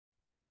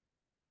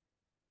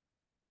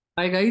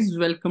Hi guys,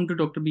 welcome to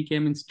Dr.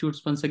 BKM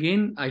Institutes once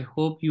again. I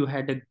hope you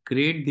had a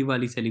great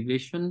Diwali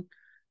celebration.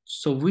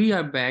 So we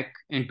are back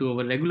into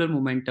our regular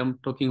momentum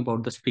talking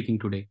about the speaking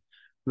today.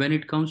 When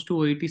it comes to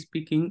OET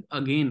speaking,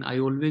 again, I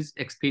always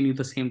explain you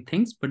the same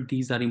things, but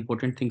these are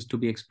important things to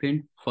be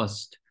explained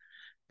first.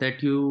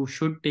 That you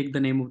should take the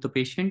name of the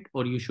patient,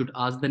 or you should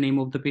ask the name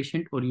of the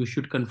patient, or you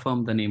should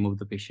confirm the name of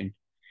the patient.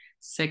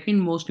 Second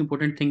most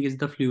important thing is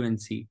the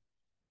fluency.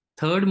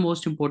 Third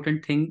most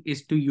important thing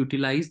is to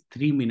utilize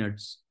 3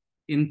 minutes.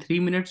 In 3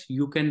 minutes,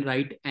 you can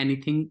write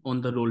anything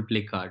on the role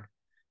play card.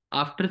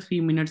 After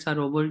 3 minutes are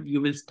over,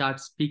 you will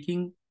start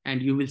speaking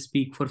and you will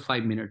speak for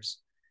 5 minutes.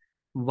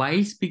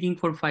 While speaking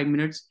for 5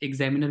 minutes,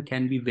 examiner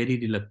can be very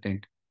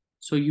reluctant.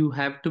 So you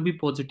have to be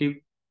positive.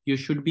 You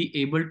should be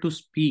able to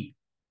speak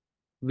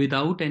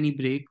without any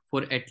break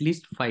for at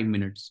least 5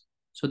 minutes.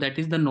 So that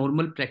is the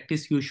normal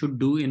practice you should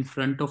do in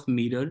front of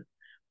mirror,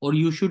 or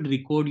you should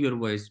record your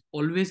voice.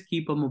 Always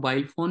keep a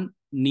mobile phone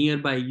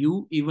nearby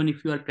you, even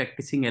if you are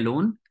practicing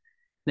alone.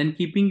 Then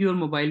keeping your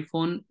mobile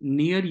phone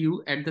near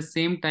you at the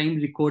same time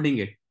recording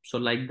it. So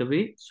like the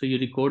way, so you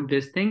record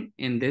this thing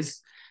in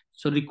this.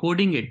 So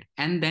recording it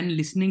and then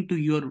listening to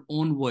your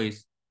own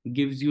voice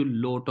gives you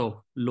lot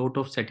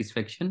of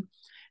satisfaction,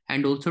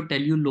 and also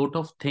tell you lot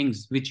of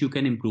things which you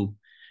can improve.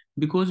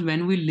 Because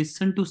when we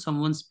listen to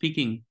someone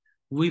speaking,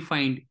 we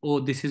find,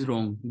 oh, this is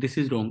wrong, this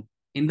is wrong.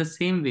 In the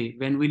same way,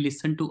 when we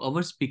listen to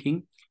our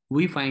speaking,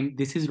 we find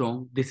this is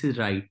wrong, this is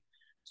right.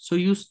 So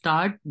you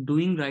start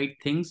doing right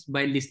things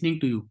by listening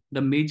to you.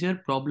 The major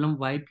problem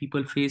why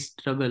people face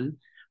struggle,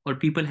 or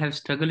people have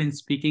struggle in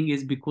speaking,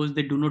 is because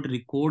they do not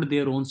record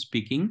their own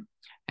speaking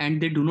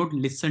and they do not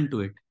listen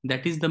to it.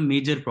 That is the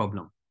major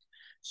problem.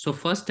 So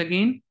first,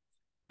 again,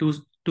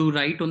 to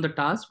write on the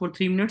task for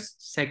 3 minutes.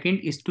 Second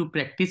is to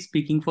practice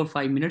speaking for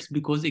 5 minutes,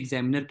 because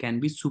examiner can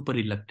be super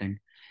reluctant.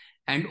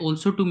 And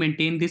also to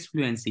maintain this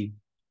fluency.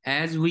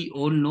 As we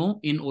all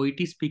know, in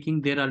OET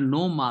speaking, there are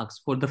no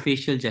marks for the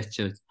facial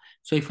gestures.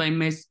 So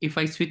if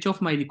I switch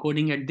off my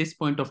recording at this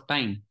point of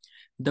time,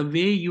 the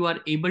way you are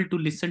able to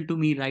listen to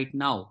me right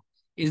now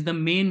is the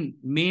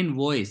main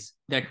voice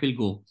that will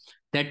go.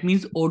 That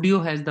means audio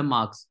has the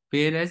marks,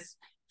 whereas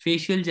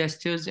facial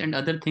gestures and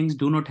other things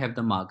do not have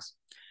the marks.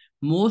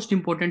 Most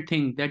important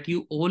thing that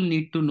you all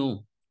need to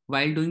know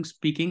while doing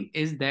speaking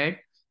is that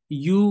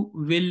you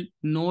will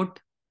not,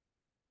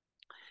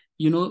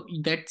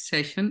 that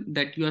session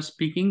that you are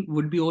speaking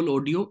would be all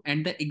audio,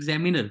 and the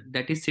examiner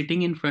that is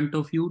sitting in front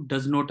of you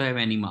does not have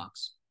any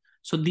marks.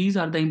 So these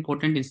are the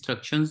important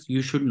instructions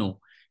you should know.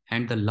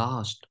 And the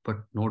last but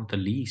not the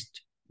least,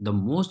 the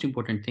most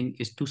important thing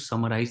is to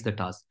summarize the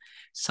task.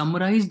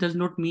 Summarize does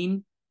not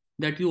mean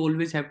that you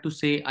always have to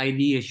say I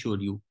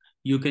reassure you.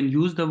 You can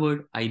use the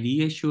word I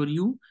reassure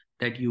you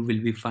that you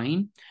will be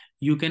fine.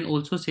 You can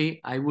also say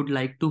I would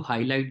like to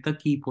highlight the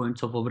key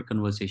points of our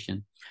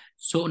conversation.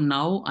 So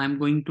now I'm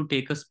going to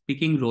take a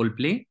speaking role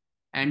play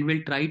and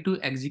will try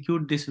to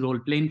execute this role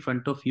play in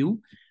front of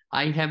you.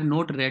 I have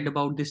not read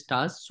about this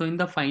task. So in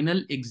the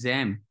final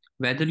exam,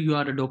 whether you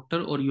are a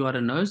doctor or you are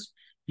a nurse,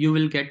 you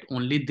will get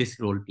only this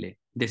role play,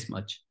 this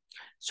much.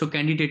 So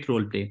candidate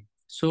role play.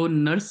 So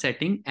nurse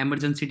setting,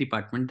 emergency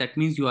department. That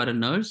means you are a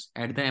nurse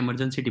at the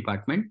emergency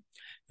department.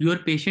 Your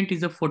patient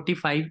is a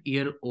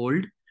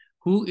 45-year-old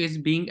who is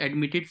being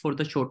admitted for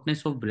the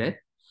shortness of breath,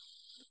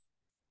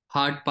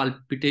 heart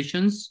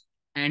palpitations,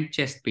 and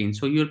chest pain.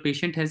 So your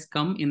patient has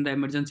come in the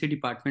emergency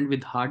department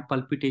with heart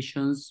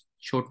palpitations,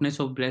 shortness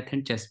of breath,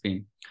 and chest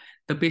pain.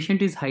 The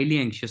patient is highly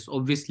anxious.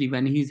 Obviously,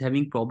 when he is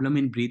having problem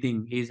in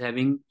breathing, he is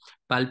having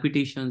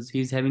palpitations, he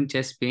is having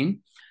chest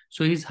pain.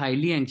 So he is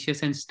highly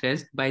anxious and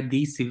stressed by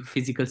these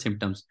physical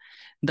symptoms.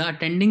 The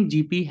attending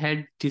GP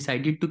had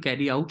decided to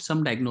carry out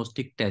some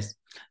diagnostic tests.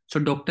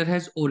 So doctor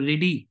has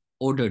already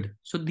ordered.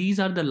 So these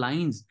are the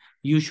lines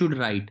you should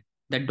write,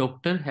 that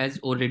doctor has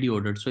already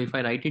ordered. So if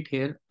I write it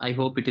here, I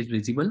hope it is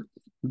visible.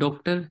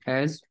 Doctor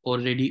has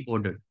already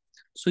ordered.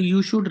 So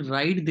you should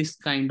write this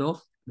kind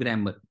of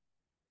grammar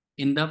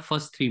in the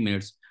first 3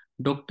 minutes.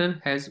 Doctor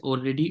has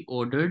already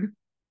ordered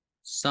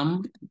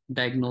some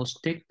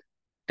diagnostic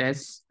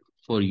tests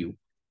for you.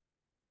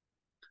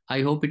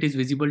 I hope it is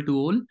visible to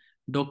all.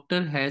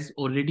 Doctor has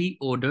already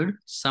ordered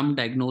some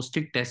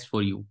diagnostic tests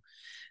for you.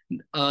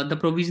 The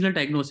provisional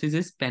diagnosis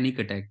is panic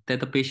attack, that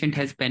the patient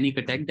has panic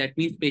attack. That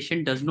means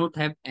patient does not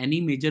have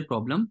any major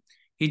problem,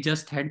 he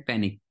just had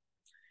panic.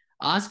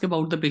 Ask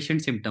about the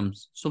patient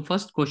symptoms. So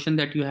first question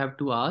that you have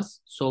to ask,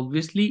 so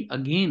obviously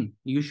again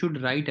you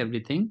should write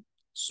everything.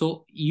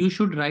 So you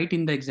should write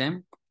in the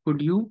exam,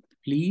 could you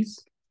please,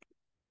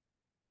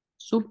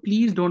 so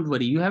please don't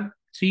worry, you have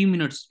 3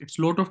 minutes, it's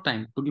a lot of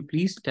time. Could you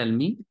please tell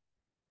me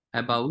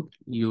about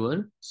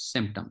your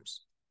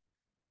symptoms?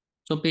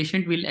 So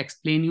patient will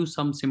explain you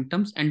some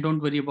symptoms, and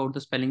don't worry about the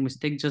spelling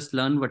mistake. Just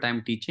learn what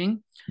I'm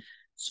teaching.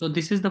 So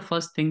this is the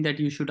first thing that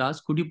you should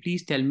ask. Could you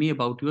please tell me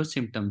about your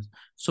symptoms?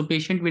 So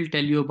patient will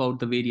tell you about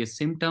the various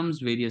symptoms,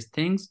 various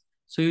things.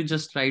 So you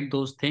just write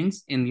those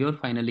things in your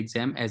final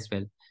exam as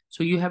well.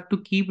 So you have to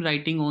keep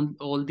writing on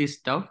all this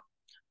stuff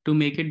to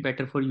make it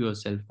better for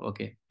yourself.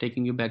 Okay,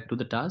 taking you back to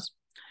the task.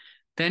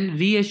 Then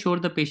reassure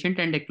the patient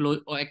and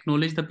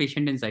acknowledge the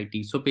patient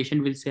anxiety. So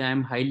patient will say, I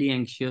am highly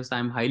anxious, I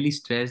am highly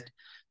stressed.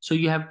 So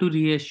you have to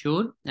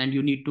reassure and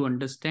you need to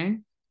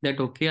understand that,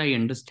 okay, I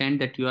understand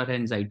that you are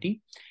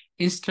anxiety.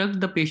 Instruct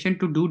the patient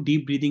to do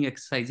deep breathing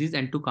exercises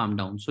and to calm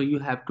down. So you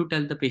have to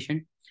tell the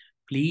patient,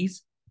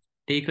 please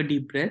take a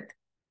deep breath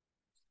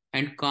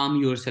and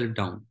calm yourself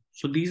down.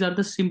 So these are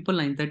the simple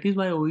lines. That is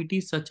why OET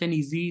is such an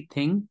easy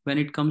thing when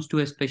it comes to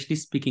especially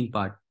speaking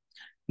part.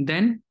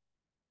 Then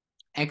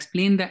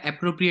explain the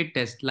appropriate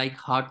test like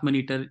heart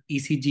monitor,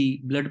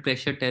 ECG, blood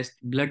pressure test,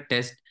 blood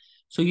test.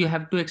 So you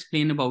have to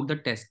explain about the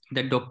test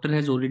that doctor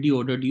has already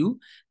ordered you,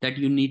 that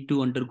you need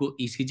to undergo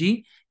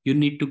ECG, you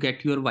need to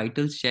get your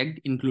vitals checked,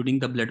 including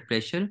the blood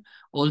pressure.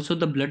 Also,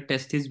 the blood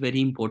test is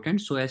very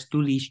important so as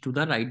to reach to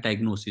the right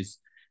diagnosis.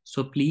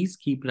 So please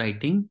keep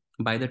writing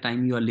by the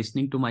time you are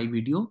listening to my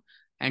video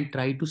and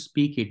try to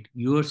speak it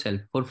yourself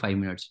for 5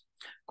 minutes.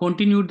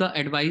 Continue the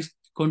advice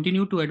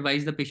continue to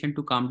advise the patient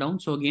to calm down.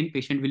 So again,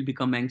 patient will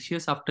become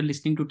anxious after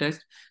listening to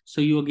test.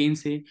 So you again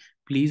say,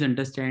 please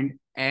understand,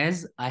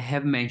 as I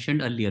have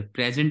mentioned earlier,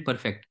 present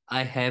perfect,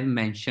 I have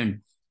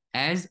mentioned,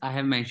 as I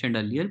have mentioned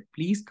earlier,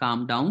 please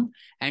calm down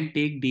and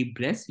take deep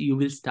breaths. You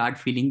will start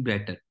feeling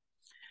better.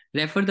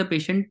 Refer the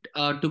patient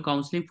to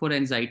counseling for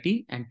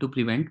anxiety and to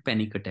prevent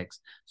panic attacks.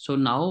 So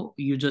now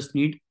you just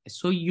need,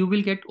 so you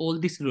will get all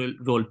this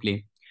role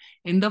play.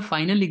 In the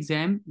final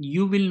exam,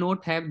 you will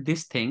not have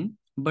this thing,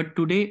 but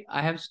today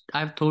I have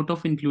thought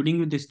of including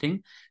you this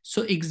thing.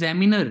 So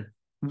examiner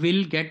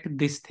will get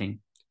this thing.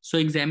 So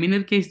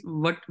examiner case,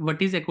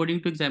 what is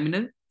according to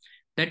examiner?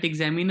 That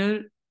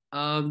examiner,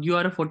 you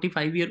are a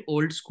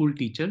 45-year-old school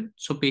teacher.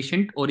 So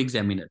patient or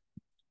examiner.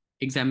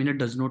 Examiner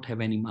does not have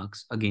any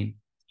marks again.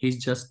 He's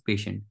just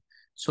patient.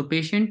 So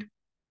patient,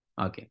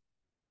 okay.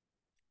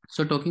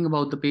 So talking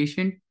about the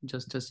patient,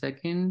 just a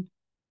second.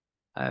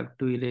 I have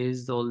to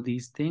erase all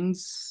these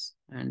things.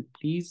 And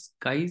please,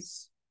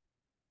 guys,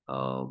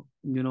 you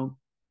know,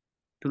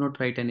 do not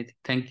write anything.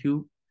 Thank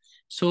you.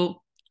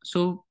 So,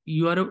 so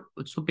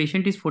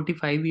patient is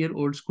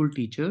 45-year-old school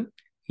teacher.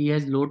 He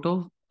has lot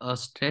of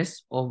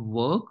stress of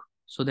work.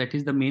 So that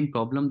is the main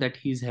problem that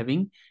he's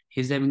having.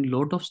 He's having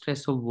lot of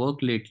stress of work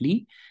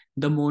lately.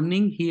 The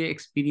morning he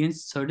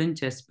experienced sudden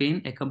chest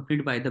pain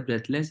accompanied by the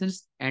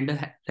breathlessness and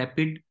a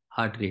rapid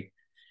heart rate.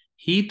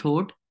 He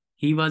thought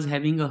he was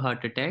having a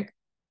heart attack.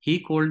 He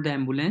called the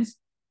ambulance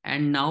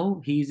and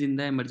now he is in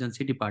the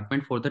emergency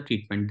department for the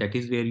treatment. That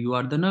is where you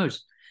are the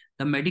nurse.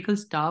 The medical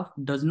staff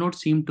does not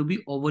seem to be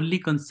overly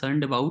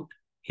concerned about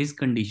his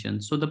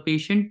condition. So the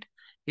patient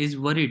is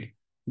worried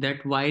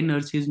that why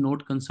nurse is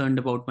not concerned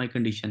about my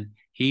condition.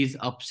 He is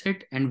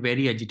upset and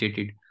very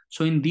agitated.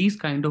 So in these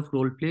kind of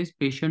role plays,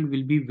 patient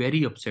will be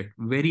very upset,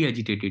 very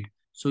agitated.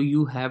 So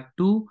you have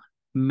to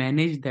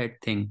manage that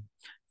thing.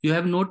 You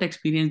have not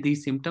experienced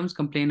these symptoms,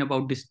 complain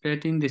about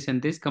dispiriting this and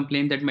this,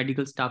 complain that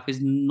medical staff is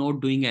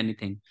not doing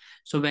anything.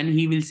 So when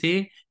he will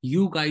say,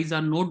 you guys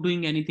are not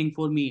doing anything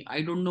for me,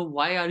 I don't know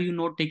why are you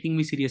not taking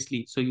me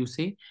seriously. So you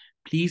say,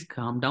 please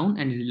calm down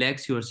and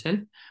relax yourself.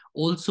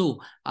 Also,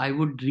 I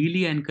would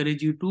really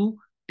encourage you to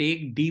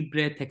take deep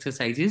breath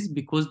exercises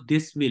because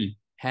this will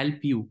help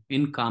you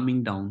in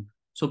calming down.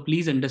 So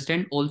please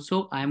understand.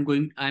 Also, I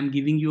am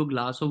giving you a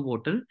glass of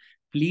water.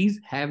 Please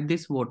have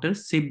this water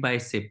sip by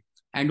sip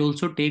and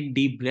also take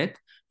deep breath.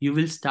 You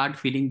will start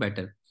feeling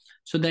better.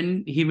 So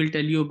then he will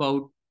tell you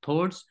about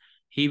thoughts.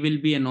 He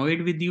will be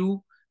annoyed with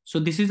you. So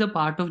this is a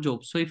part of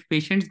job. So if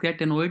patients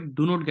get annoyed,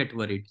 do not get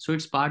worried. So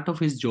it's part of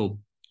his job.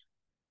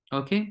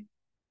 Okay.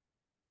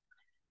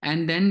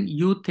 And then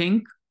you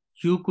think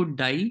you could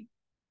die.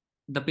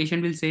 The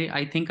patient will say,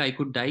 I think I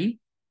could die.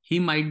 He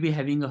might be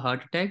having a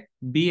heart attack.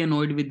 Be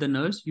annoyed with the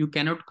nurse. You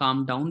cannot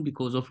calm down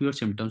because of your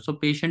symptoms. So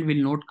patient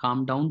will not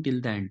calm down till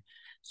the end.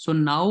 So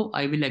now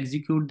I will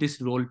execute this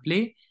role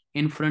play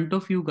in front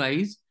of you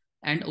guys.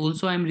 And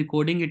also I'm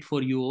recording it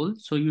for you all.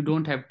 So you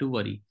don't have to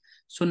worry.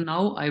 So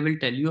now I will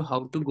tell you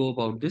how to go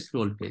about this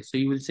role play. So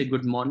you will say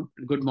good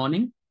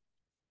morning,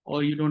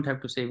 or you don't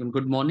have to say even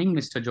good morning,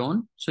 Mr.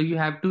 John. So you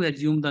have to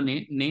assume the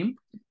name.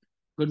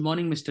 Good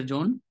morning, Mr.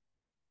 John.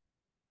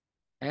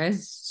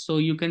 As so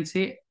you can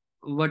say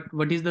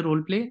what is the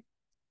role play.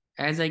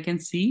 As I can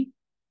see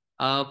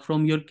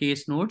from your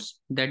case notes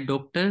that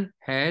doctor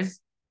has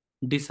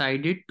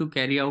decided to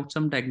carry out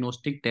some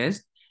diagnostic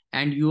test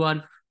and you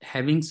are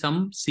having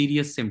some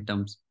serious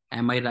symptoms.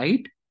 Am I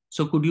right?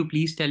 So could you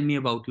please tell me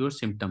about your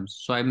symptoms?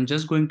 So I'm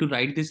just going to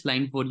write this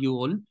line for you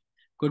all.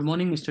 Good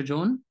morning, Mr.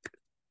 John.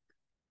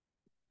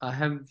 I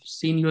have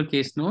seen your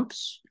case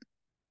notes,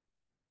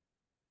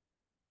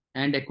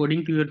 and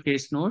according to your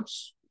case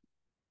notes,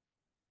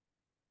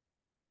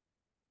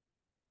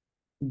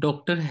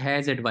 doctor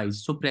has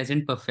advised. So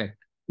present perfect.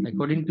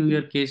 According to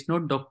your case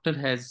note, doctor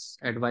has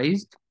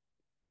advised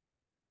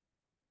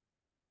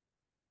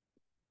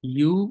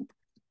you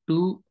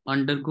to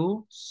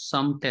undergo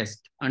some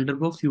test,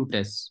 undergo few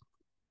tests.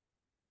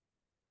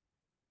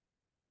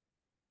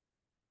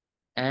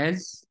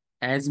 As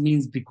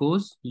means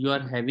because you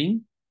are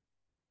having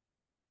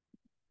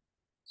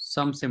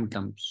some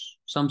symptoms,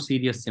 some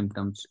serious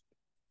symptoms.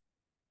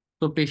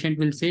 So patient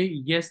will say,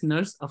 yes,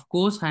 nurse, of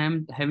course, I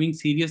am having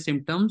serious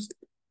symptoms.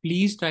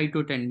 Please try to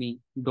attend me.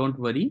 Don't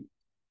worry.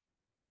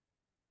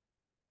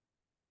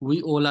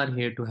 We all are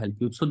here to help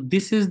you. So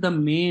this is the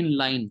main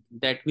line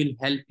that will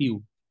help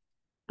you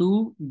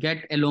to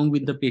get along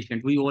with the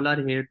patient. We all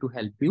are here to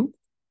help you.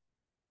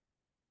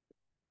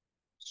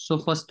 So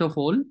first of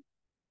all,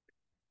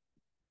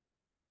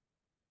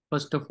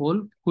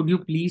 could you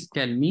please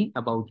tell me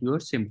about your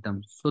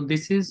symptoms? So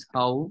this is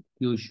how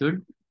you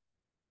should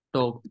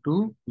talk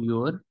to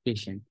your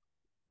patient.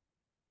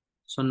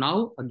 So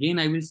now again,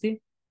 I will say,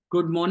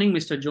 good morning,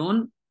 Mr.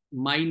 John.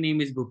 My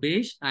name is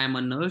Bhupesh. I am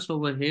a nurse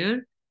over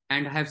here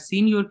and I have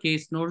seen your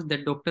case notes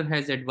that doctor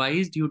has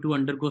advised you to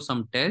undergo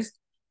some tests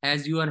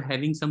as you are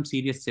having some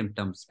serious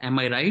symptoms. Am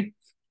I right?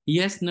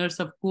 Yes, nurse,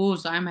 of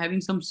course. I am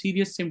having some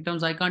serious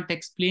symptoms. I can't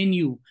explain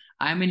you.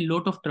 I am in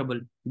lot of trouble.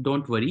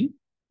 Don't worry.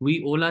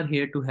 We all are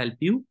here to help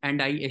you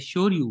and I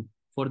assure you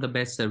for the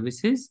best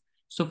services.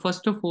 So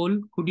first of all,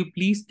 could you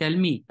please tell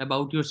me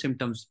about your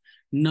symptoms?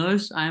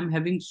 Nurse, I am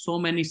having so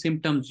many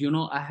symptoms.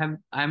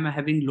 I'm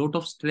having lot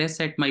of stress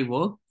at my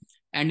work,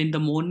 and in the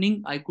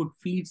morning I could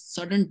feel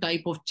sudden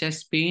type of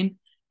chest pain.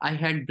 I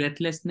had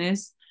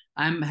breathlessness.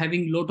 I'm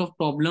having lot of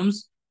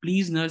problems.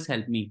 Please, nurse,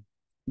 help me.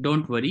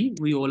 Don't worry,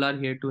 we all are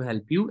here to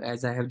help you,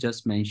 as I have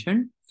just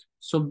mentioned.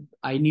 So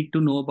I need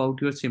to know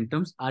about your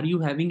symptoms. Are you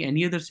having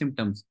any other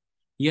symptoms?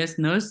 Yes,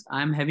 nurse,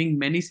 I am having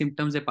many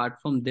symptoms apart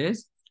from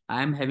this.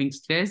 I am having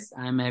stress,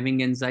 I am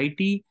having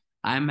anxiety,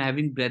 I am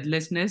having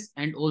breathlessness,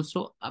 and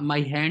also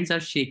my hands are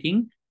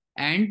shaking,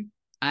 and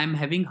I am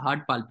having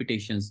heart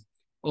palpitations.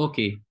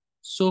 Okay,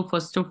 so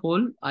first of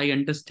all, I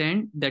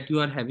understand that you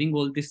are having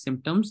all these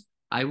symptoms.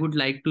 I would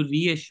like to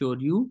reassure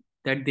you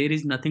that there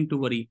is nothing to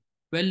worry.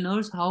 Well,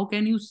 nurse, how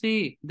can you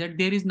say that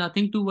there is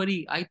nothing to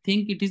worry? I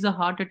think it is a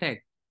heart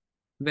attack.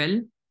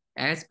 Well,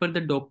 as per the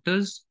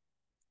doctor's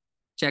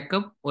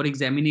checkup or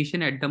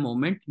examination at the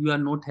moment, you are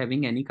not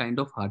having any kind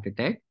of heart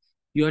attack.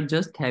 You are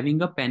just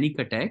having a panic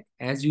attack,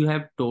 as you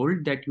have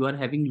told that you are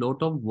having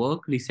lot of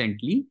work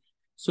recently.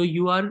 So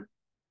you are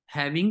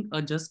having a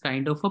just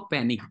kind of a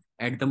panic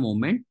at the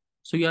moment.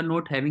 So you are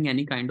not having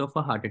any kind of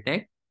a heart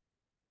attack.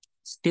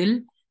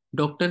 Still,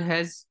 doctor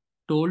has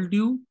told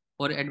you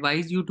or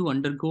advised you to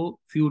undergo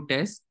few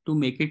tests to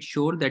make it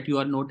sure that you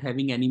are not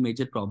having any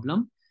major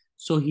problem.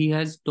 So he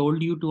has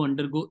told you to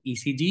undergo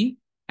ECG,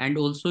 and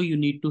also you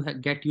need to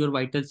get your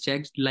vitals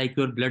checked like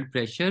your blood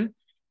pressure,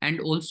 and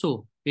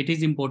also it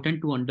is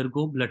important to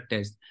undergo blood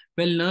test.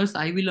 Well, nurse,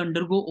 I will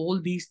undergo all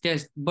these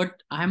tests, but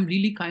I am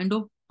really kind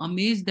of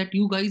amazed that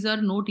you guys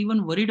are not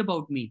even worried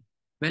about me.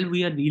 Well,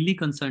 we are really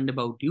concerned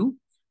about you,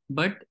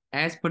 but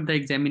as per the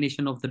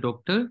examination of the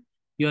doctor,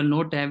 you are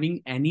not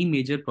having any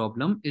major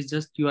problem. It's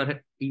just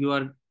you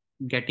are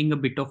getting a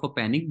bit of a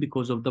panic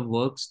because of the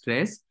work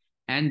stress,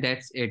 and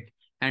that's it.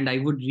 And I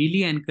would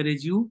really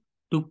encourage you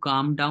to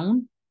calm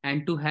down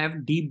and to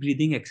have deep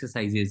breathing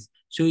exercises.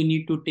 So you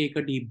need to take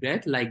a deep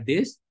breath like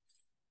this,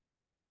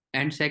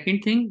 and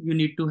second thing, you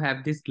need to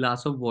have this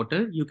glass of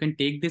water. You can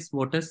take this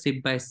water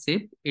sip by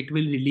sip. It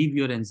will relieve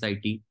your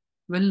anxiety.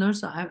 Well,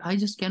 nurse, I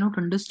just cannot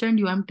understand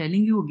you. I'm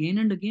telling you again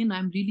and again,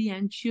 I'm really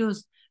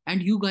anxious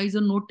and you guys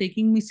are not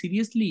taking me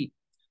seriously.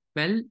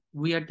 Well,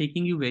 we are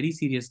taking you very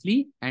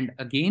seriously. And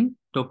again,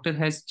 doctor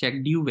has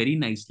checked you very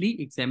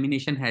nicely.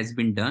 Examination has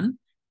been done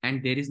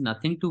and there is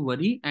nothing to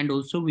worry. And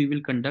also we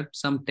will conduct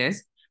some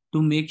tests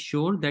to make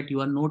sure that you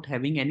are not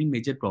having any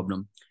major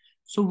problem.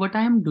 So what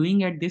I am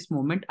doing at this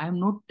moment, I am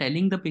not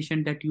telling the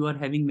patient that you are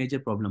having major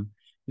problem.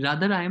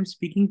 Rather, I am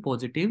speaking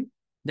positive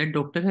that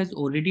doctor has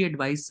already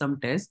advised some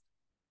tests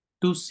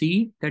to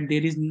see that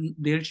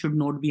there should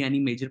not be any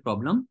major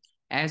problem.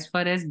 As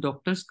far as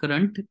doctor's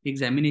current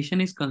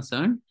examination is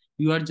concerned,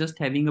 you are just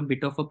having a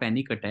bit of a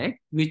panic attack,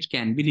 which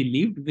can be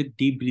relieved with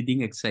deep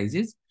breathing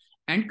exercises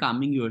and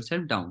calming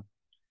yourself down.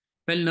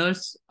 Well,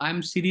 nurse,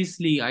 I'm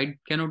seriously, I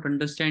cannot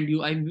understand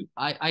you.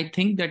 I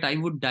think that I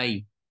would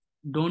die.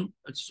 Don't,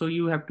 so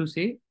you have to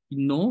say,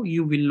 no,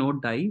 you will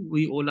not die.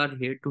 We all are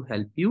here to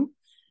help you.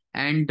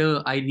 And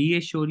I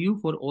reassure you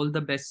for all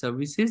the best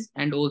services.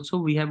 And also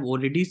we have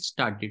already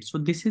started. So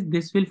this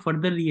will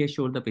further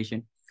reassure the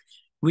patient.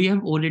 We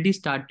have already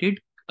started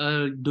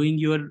doing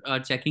your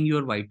checking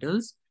your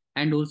vitals,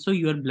 and also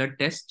your blood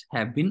tests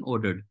have been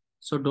ordered.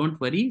 So don't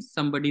worry,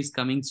 somebody is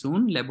coming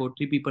soon.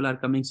 Laboratory people are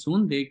coming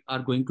soon. They are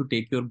going to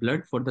take your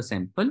blood for the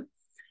sample,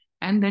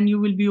 and then you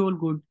will be all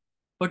good.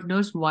 But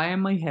nurse, why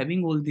am I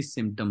having all these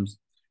symptoms?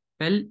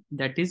 Well,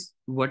 that is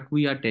what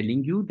we are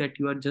telling you, that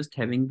you are just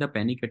having the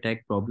panic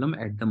attack problem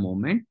at the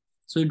moment.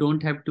 So you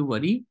don't have to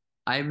worry.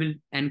 I will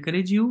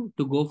encourage you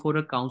to go for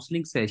a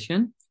counseling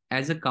session,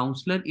 as a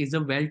counselor is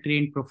a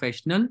well-trained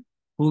professional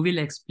who will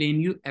explain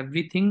you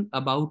everything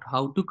about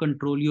how to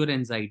control your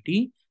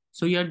anxiety.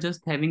 So you are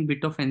just having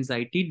bit of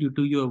anxiety due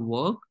to your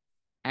work,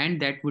 and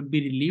that would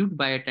be relieved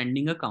by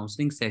attending a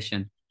counseling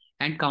session.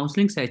 And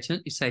counseling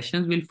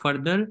sessions will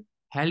further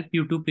help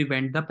you to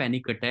prevent the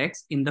panic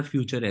attacks in the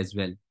future as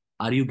well.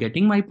 Are you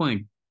getting my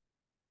point?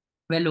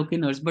 Well, okay,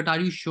 nurse, but are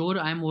you sure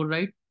I'm all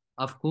right?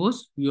 Of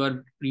course, you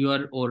are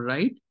all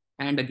right.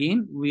 And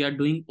again, we are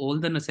doing all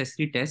the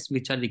necessary tests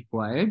which are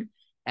required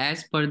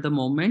as per the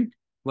moment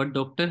what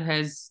doctor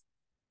has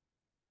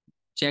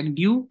checked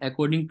you.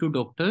 According to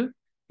doctor,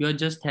 you are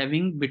just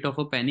having bit of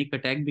a panic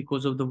attack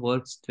because of the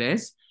work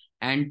stress,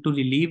 and to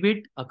relieve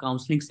it, a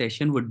counseling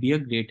session would be a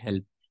great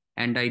help.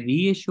 And I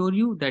reassure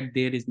you that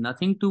there is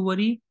nothing to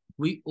worry.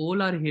 We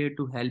all are here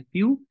to help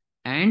you,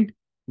 and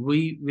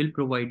we will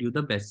provide you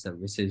the best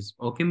services.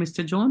 Okay,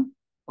 Mr. John?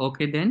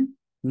 Okay, then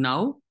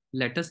now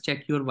let us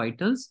check your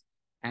vitals,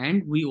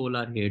 and we all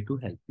are here to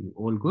help you.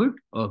 All good?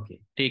 Okay,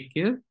 take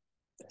care.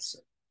 Yes, sir.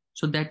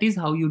 So that is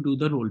how you do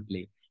the role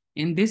play.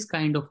 In this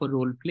kind of a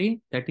role play,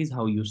 that is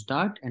how you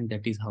start and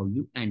that is how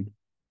you end.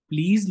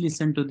 Please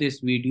listen to this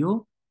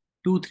video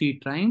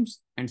 2-3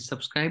 times and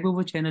subscribe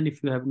our channel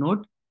if you have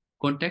not.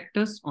 Contact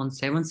us on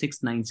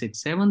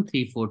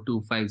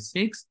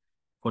 76967342256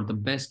 for the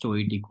best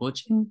OET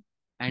coaching.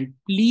 And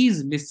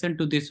please listen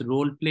to this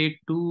role play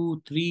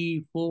 2,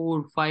 3,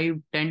 4,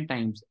 5, 10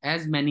 times,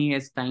 as many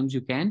as times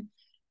you can,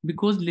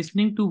 because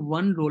listening to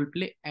one role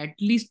play at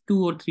least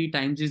 2 or 3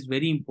 times is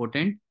very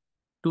important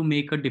to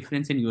make a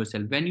difference in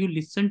yourself. When you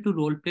listen to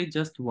role play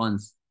just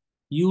once,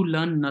 you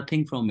learn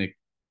nothing from it.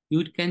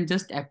 You can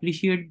just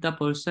appreciate the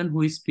person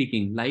who is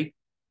speaking. Like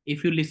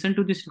if you listen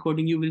to this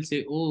recording, you will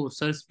say, "Oh,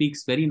 sir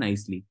speaks very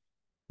nicely."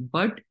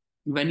 But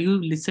when you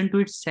listen to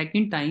it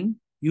second time,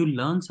 you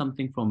learn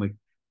something from it.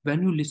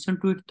 When you listen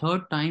to it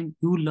third time,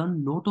 you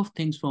learn lot of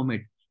things from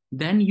it.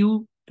 Then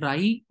you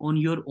try on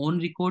your own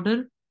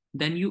recorder.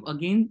 Then you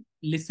again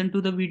listen to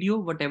the video,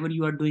 whatever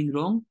you are doing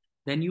wrong.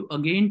 Then you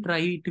again try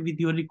it with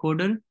your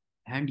recorder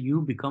and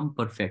you become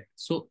perfect.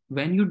 So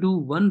when you do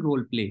one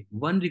role play,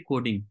 one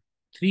recording,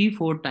 3,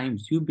 4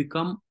 times, you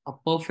become a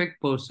perfect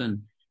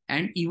person.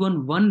 And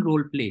even one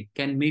role play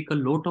can make a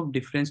lot of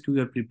difference to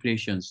your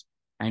preparations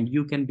and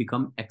you can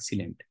become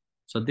excellent.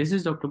 So this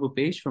is Dr.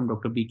 Bhupesh from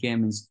Dr.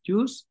 BKM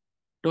Institutes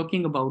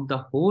talking about the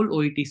whole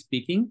OET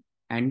speaking.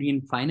 And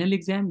in final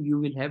exam, you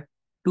will have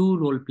 2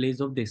 role plays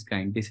of this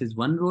kind. This is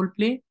one role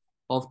play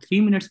of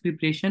 3 minutes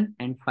preparation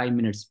and 5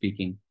 minutes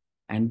speaking.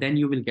 And then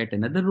you will get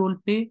another role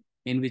play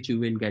in which you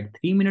will get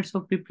 3 minutes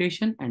of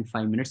preparation and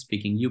 5 minutes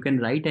speaking. You can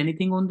write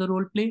anything on the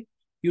role play.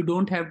 You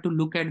don't have to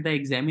look at the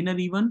examiner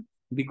even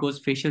because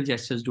facial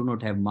gestures do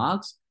not have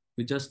marks.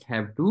 You just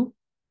have to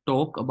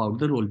talk about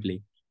the role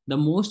play. The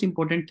most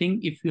important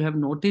thing, if you have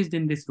noticed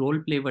in this role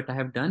play, what I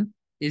have done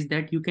is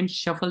that you can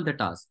shuffle the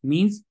task.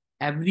 Means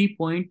every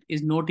point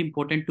is not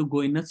important to go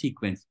in a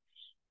sequence.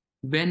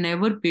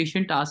 Whenever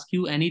patient asks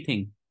you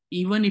anything,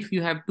 even if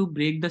you have to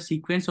break the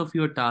sequence of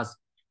your task,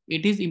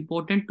 it is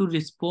important to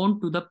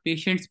respond to the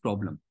patient's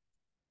problem.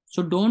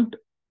 So don't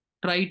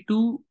try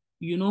to,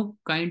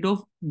 kind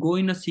of go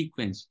in a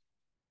sequence.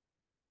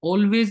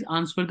 Always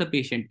answer the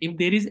patient. If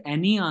there is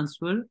any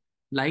answer,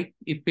 like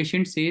if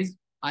patient says,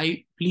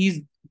 I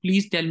please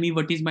tell me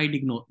what is my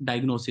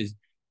diagnosis,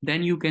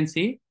 then you can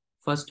say,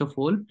 first of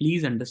all,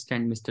 please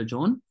understand, Mr.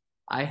 John,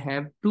 I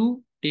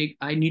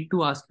need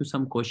to ask you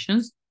some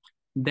questions.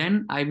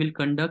 Then I will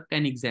conduct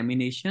an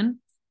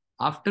examination.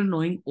 After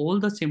knowing all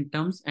the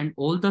symptoms and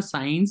all the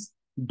signs,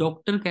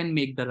 doctor can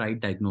make the right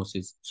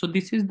diagnosis. So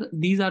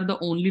these are the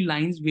only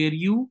lines where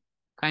you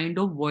kind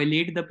of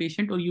violate the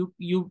patient, or you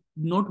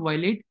not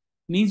violate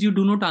means you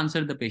do not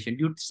answer the patient.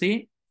 You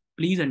say,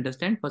 please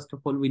understand, first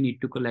of all, we need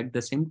to collect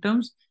the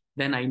symptoms.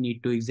 Then I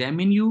need to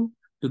examine you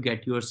to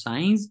get your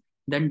signs.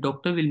 Then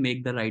doctor will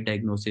make the right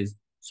diagnosis.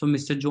 So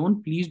Mr.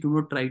 John, please do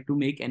not try to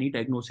make any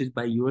diagnosis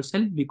by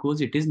yourself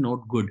because it is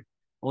not good.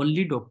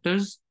 Only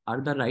doctors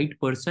are the right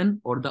person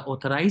or the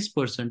authorized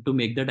person to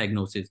make the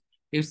diagnosis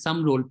if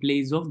some role play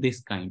is of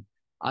this kind.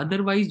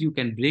 Otherwise, you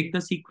can break the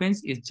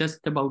sequence. It's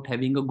just about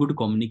having a good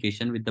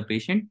communication with the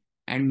patient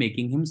and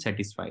making him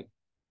satisfied.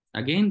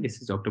 Again,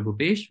 this is Dr.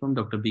 Bhupesh from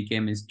Dr.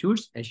 BKM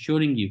Institutes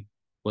assuring you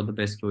for the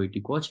best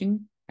OET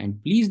coaching.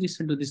 And please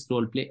listen to this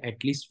role play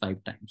at least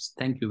 5 times.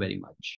 Thank you very much.